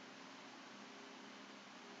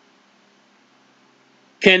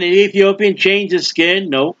 Can an Ethiopian change his skin?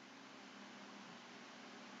 No.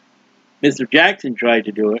 Mr. Jackson tried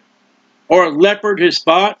to do it. Or a leopard his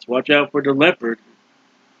spots? Watch out for the leopard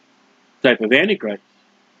type of antichrist.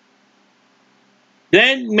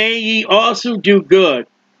 Then may ye also do good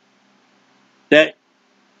that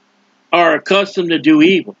are accustomed to do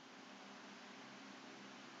evil.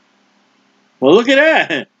 Well, look at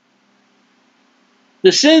that.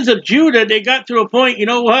 The sins of Judah, they got to a point, you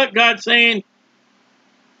know what? God's saying,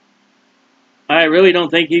 I really don't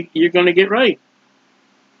think you're going to get right.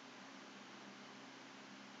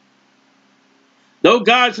 Though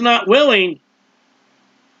God's not willing,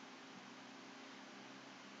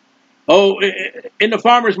 in the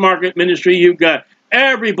farmer's market ministry, you've got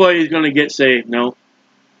everybody's going to get saved. No.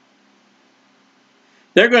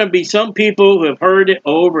 There are going to be some people who have heard it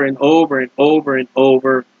over and over and over and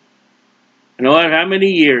over. And no matter how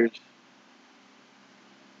many years,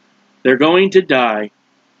 they're going to die.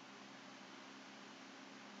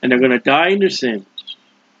 And they're going to die in their sins.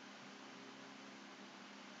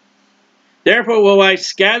 Therefore will I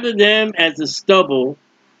scatter them as the stubble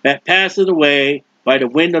that passeth away by the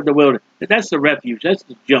wind of the wilderness. That's the refuge. That's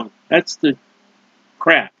the junk. That's the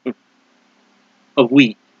crap of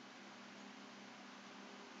wheat.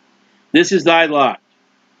 This is thy lot,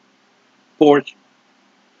 portion,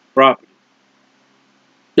 property.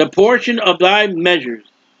 The portion of thy measures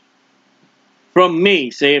from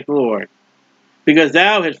me, saith the Lord, because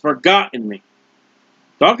thou hast forgotten me.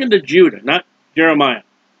 Talking to Judah, not Jeremiah.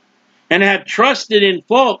 And have trusted in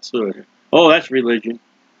falsehood. Oh, that's religion.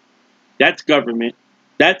 That's government.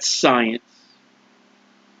 That's science.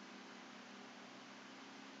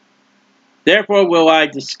 Therefore will I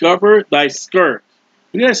discover thy skirts.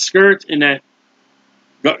 Look at that skirt in that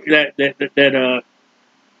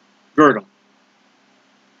girdle.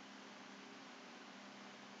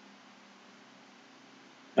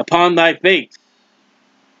 Upon thy face.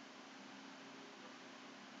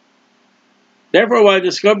 Therefore will I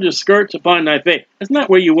discover the skirts upon thy face. That's not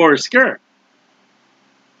where you wore a skirt.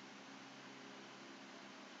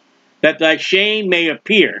 That thy shame may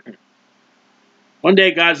appear. One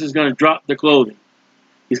day God is going to drop the clothing.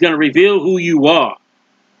 He's going to reveal who you are.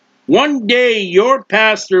 One day your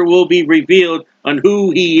pastor will be revealed on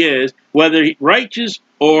who he is, whether righteous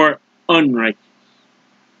or unrighteous.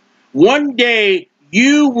 One day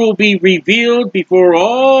you will be revealed before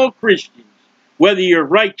all Christians, whether you're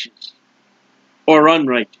righteous or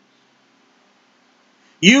unrighteous.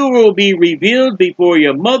 You will be revealed before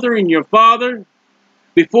your mother and your father,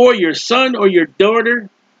 before your son or your daughter,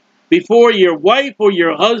 before your wife or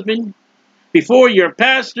your husband, before your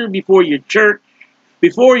pastor, before your church,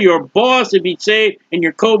 before your boss if he's saved, and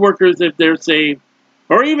your co-workers if they're saved,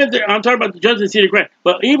 or even, I'm talking about the judgment seat of Christ,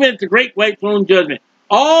 but even at the great white throne judgment,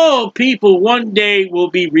 all people one day will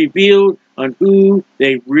be revealed on who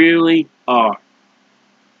they really are.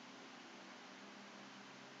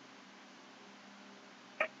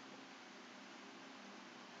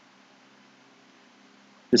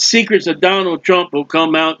 The secrets of Donald Trump will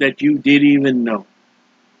come out that you didn't even know.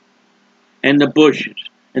 And the Bushes,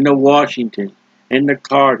 and the Washingtons, and the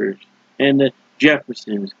Carters, and the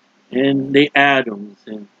Jeffersons, and the Adams.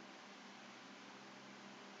 And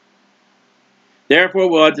therefore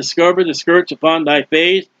will I discover the skirts upon thy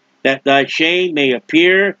face, that thy shame may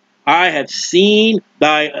appear. I have seen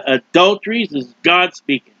thy adulteries. This is God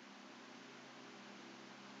speaking.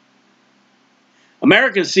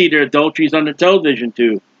 Americans see their adulteries on the television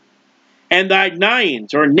too. And thy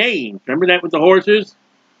neighings, or neighings. Remember that with the horses?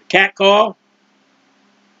 The cat call?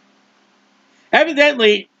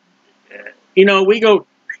 Evidently, we go,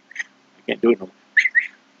 I can't do it no more.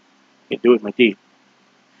 I can't do it with my teeth.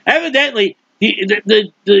 Evidently,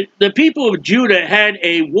 the people of Judah had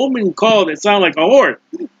a woman call that sounded like a horse.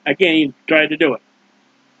 I can't even try to do it.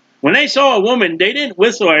 When they saw a woman, they didn't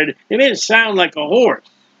whistle at it. They made it sound like a horse.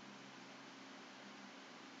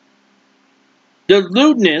 The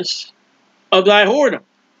lewdness of thy whoredom,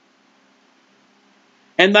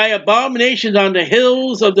 and thy abominations on the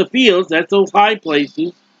hills of the fields, that's those high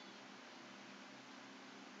places.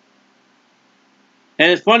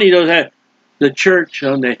 And it's funny, those have the church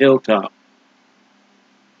on the hilltop.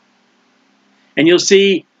 And you'll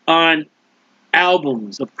see on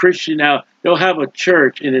albums of Christian albums, they'll have a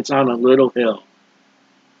church and it's on a little hill.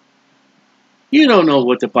 You don't know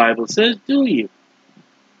what the Bible says, do you?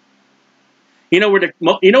 You know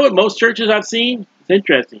what most churches I've seen? It's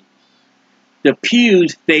interesting. The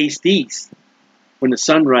pews faced east when the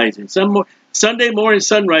sun rises. Sunday morning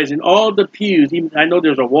sun rising, all the pews, even, I know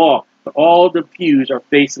there's a wall, but all the pews are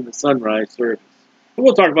facing the sunrise service. And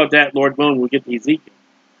we'll talk about that, Lord willing, when we get to Ezekiel.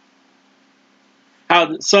 How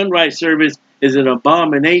the sunrise service is an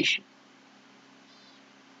abomination.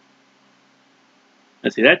 I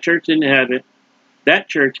see, that church didn't have it. That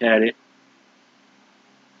church had it.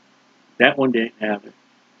 That one didn't have it.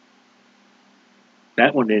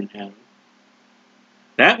 That one didn't have it.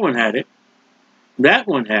 That one had it. That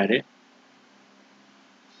one had it.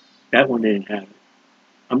 That one didn't have it.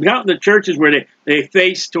 I'm counting the churches where they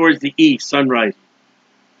face towards the east, sunrise.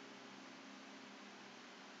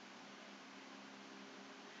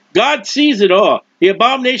 God sees it all. The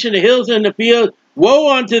abomination of the hills and the fields.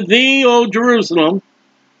 Woe unto thee, O Jerusalem,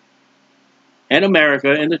 and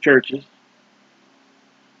America and the churches.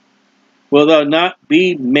 Will thou not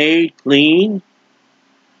be made clean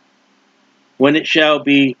when it shall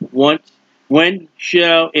be once? When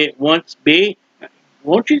shall it once be?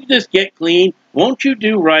 Won't you just get clean? Won't you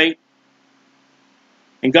do right?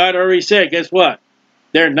 And God already said, guess what?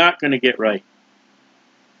 They're not going to get right.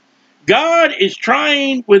 God is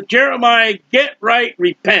trying with Jeremiah, get right,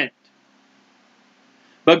 repent.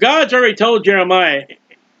 But God's already told Jeremiah,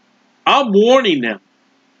 I'm warning them.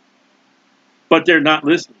 But they're not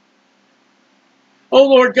listening. Oh,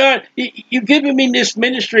 Lord God, you've given me this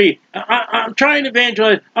ministry. I'm trying to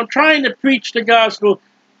evangelize. I'm trying to preach the gospel.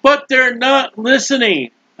 But they're not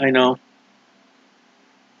listening. I know.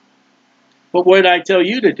 But what did I tell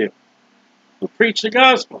you to do? Well, preach the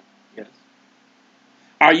gospel. Yes.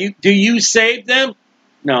 Do you save them?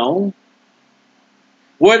 No.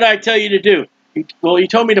 What did I tell you to do? Well, you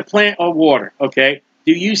told me to plant or water. Okay.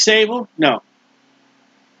 Do you save them? No.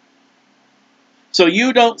 So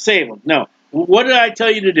you don't save them. No. What did I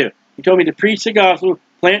tell you to do? You told me to preach the gospel,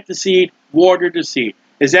 plant the seed, water the seed.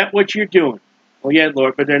 Is that what you're doing? Well, yeah,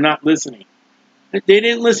 Lord, but they're not listening. They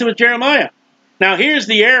didn't listen with Jeremiah. Now, here's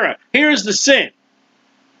the error. Here's the sin.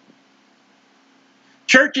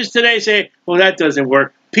 Churches today say, well, that doesn't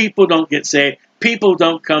work. People don't get saved. People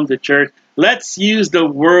don't come to church. Let's use the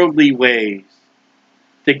worldly ways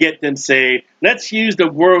to get them saved. Let's use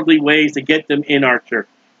the worldly ways to get them in our church.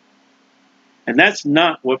 And that's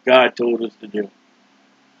not what God told us to do.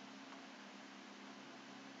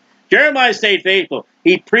 Jeremiah stayed faithful.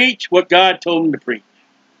 He preached what God told him to preach.